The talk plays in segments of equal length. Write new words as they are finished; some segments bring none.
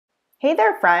Hey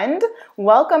there, friend.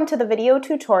 Welcome to the video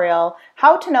tutorial,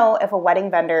 How to Know if a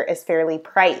Wedding Vendor is Fairly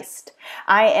Priced.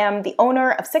 I am the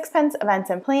owner of Sixpence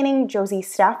Events and Planning, Josey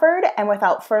Stafford, and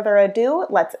without further ado,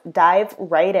 let's dive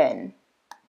right in.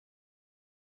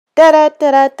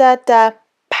 Da-da-da-da-da-da.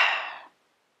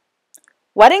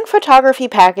 Wedding photography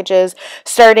packages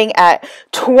starting at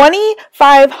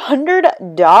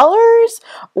 $2,500?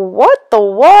 What the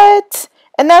what?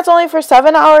 And that's only for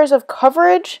 7 hours of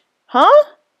coverage? Huh?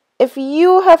 If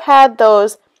you have had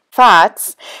those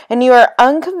thoughts and you are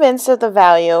unconvinced of the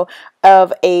value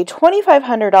of a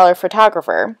 $2,500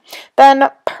 photographer, then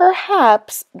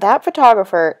perhaps that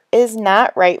photographer is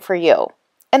not right for you.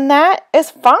 And that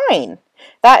is fine.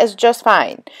 That is just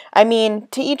fine. I mean,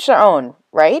 to each their own,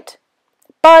 right?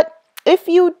 But if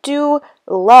you do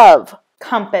love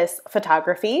Compass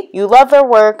photography, you love their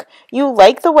work, you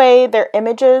like the way their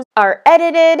images are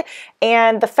edited,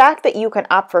 and the fact that you can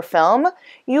opt for film,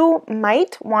 you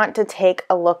might want to take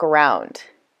a look around.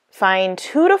 Find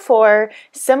 2 to 4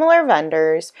 similar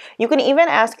vendors. You can even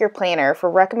ask your planner for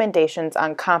recommendations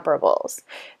on comparables.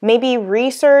 Maybe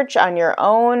research on your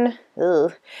own.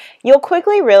 You'll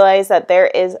quickly realize that there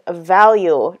is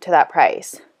value to that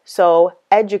price. So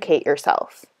educate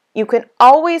yourself. You can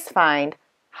always find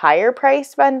higher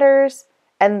priced vendors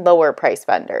and lower priced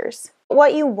vendors.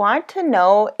 What you want to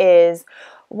know is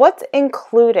what's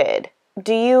included.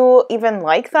 Do you even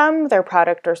like them, their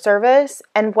product or service,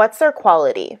 and what's their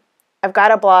quality? I've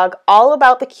got a blog all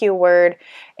about the Q word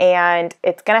and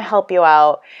it's going to help you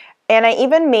out. And I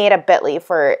even made a bit.ly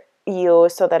for you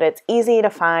so that it's easy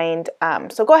to find.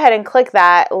 So go ahead and click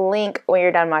that link when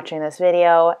you're done watching this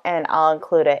video and I'll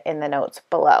include it in the notes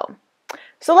below.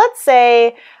 So let's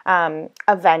say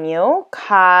a venue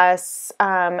costs,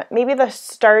 maybe the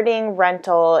starting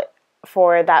rental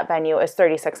for that venue is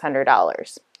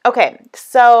 $3,600. Okay,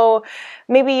 so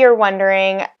maybe you're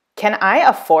wondering, can I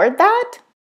afford that?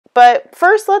 But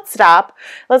first, let's stop.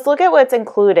 Let's look at what's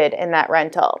included in that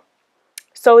rental.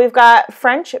 So we've got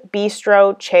French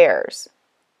bistro chairs.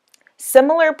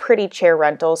 Similar pretty chair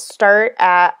rentals start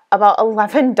at about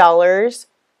 $11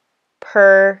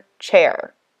 per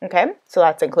chair. Okay, so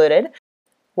that's included.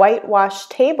 Whitewash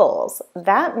tables.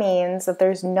 That means that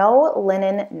there's no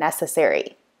linen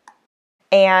necessary.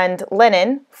 And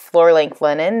linen, floor-length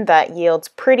linen, that yields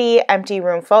pretty empty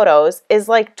room photos is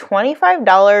like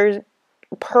 $25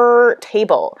 per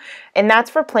table. And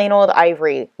that's for plain old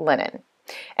ivory linen.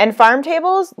 And farm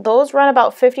tables, those run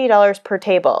about $50 per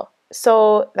table.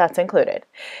 So that's included.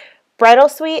 Bridal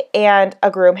suite and a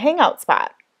groom hangout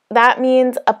spot. That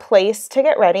means a place to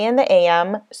get ready in the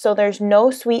AM, so there's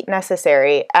no suite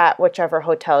necessary at whichever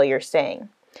hotel you're staying.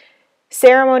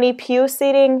 Ceremony pew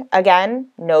seating, again,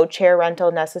 no chair rental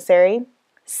necessary.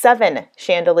 7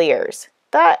 chandeliers.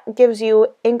 That gives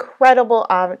you incredible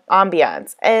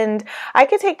ambiance. And I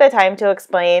could take the time to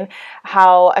explain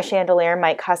how a chandelier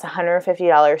might cost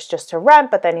 $150 just to rent,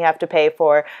 but then you have to pay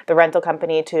for the rental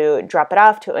company to drop it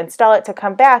off, to install it, to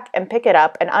come back and pick it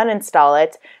up and uninstall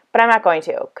it. But I'm not going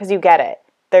to, because you get it.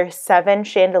 There's 7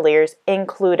 chandeliers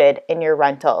included in your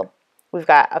rental. We've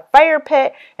got a fire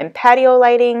pit and patio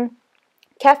lighting.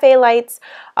 Cafe lights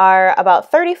are about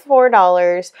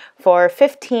 $34 for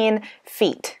 15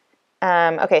 feet.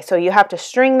 Okay, so you have to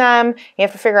string them. You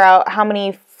have to figure out how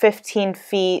many 15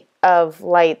 feet of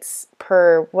lights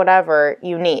per whatever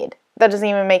you need. That doesn't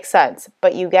even make sense,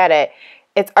 but you get it.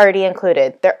 It's already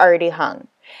included. They're already hung.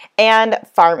 And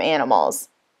farm animals.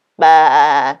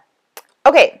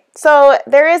 Okay, so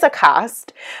there is a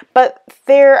cost, but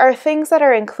there are things that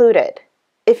are included.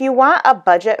 If you want a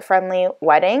budget-friendly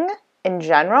wedding in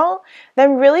general,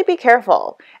 then really be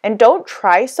careful and don't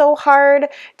try so hard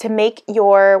to make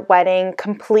your wedding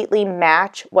completely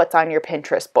match what's on your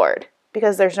Pinterest board,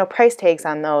 because there's no price tags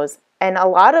on those, and a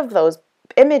lot of those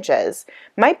images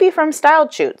might be from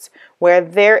styled shoots where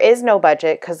there is no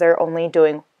budget because they're only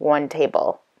doing one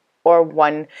table or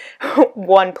one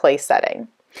place setting.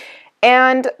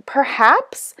 And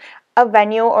perhaps a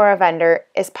venue or a vendor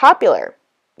is popular,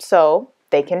 so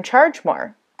they can charge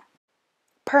more.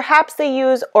 Perhaps they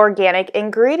use organic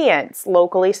ingredients,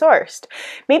 locally sourced.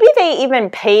 Maybe they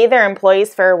even pay their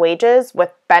employees fair wages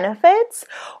with benefits,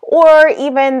 or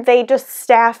even they just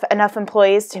staff enough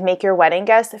employees to make your wedding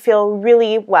guests feel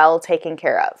really well taken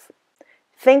care of.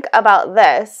 Think about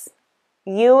this.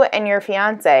 You and your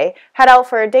fiance head out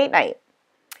for a date night.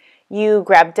 You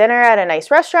grab dinner at a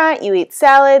nice restaurant, you eat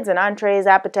salads and entrees,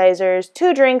 appetizers,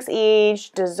 2 drinks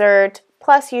each, dessert,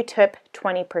 plus you tip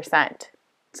 20%.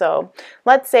 So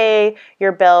let's say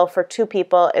your bill for 2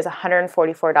 people is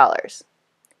 $144.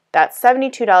 That's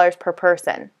 $72 per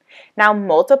person. Now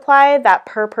multiply that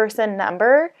per person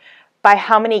number by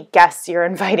how many guests you're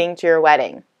inviting to your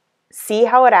wedding. See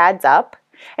how it adds up?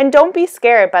 And don't be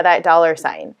scared by that dollar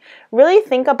sign. Really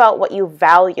think about what you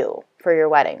value for your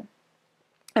wedding.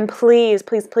 And please,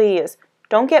 please, please,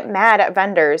 don't get mad at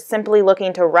vendors simply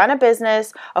looking to run a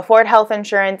business, afford health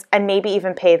insurance, and maybe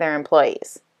even pay their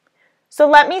employees. So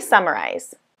let me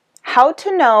summarize. How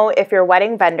to know if your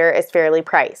wedding vendor is fairly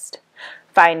priced.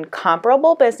 Find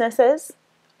comparable businesses,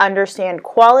 understand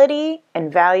quality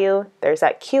and value, there's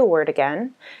that Q word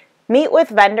again. Meet with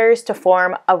vendors to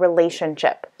form a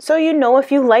relationship so you know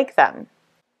if you like them.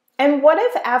 And what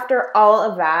if after all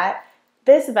of that,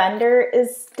 this vendor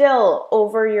is still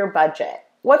over your budget?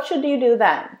 What should you do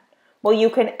then? Well, you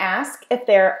can ask if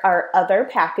there are other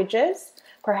packages.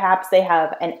 Perhaps they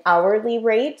have an hourly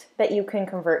rate that you can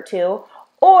convert to,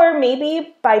 or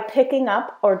maybe by picking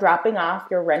up or dropping off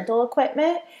your rental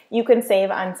equipment, you can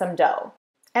save on some dough.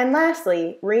 And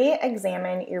lastly,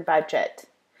 re-examine your budget.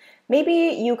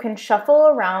 Maybe you can shuffle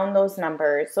around those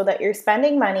numbers so that you're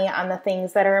spending money on the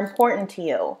things that are important to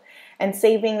you and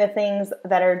saving the things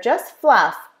that are just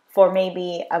fluff for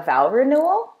maybe a vow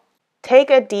renewal. Take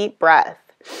a deep breath.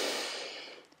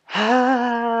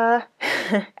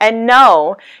 And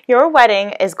know your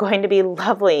wedding is going to be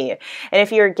lovely. And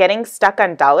if you're getting stuck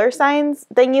on dollar signs,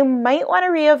 then you might want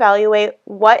to reevaluate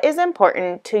what is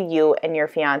important to you and your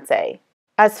fiance,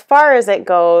 as far as it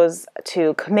goes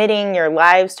to committing your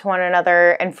lives to one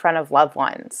another in front of loved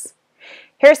ones.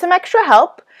 Here's some extra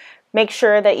help. Make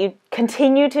sure that you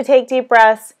continue to take deep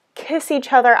breaths, kiss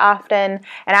each other often,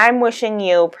 and I'm wishing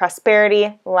you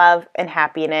prosperity, love, and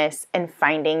happiness in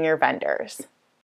finding your vendors.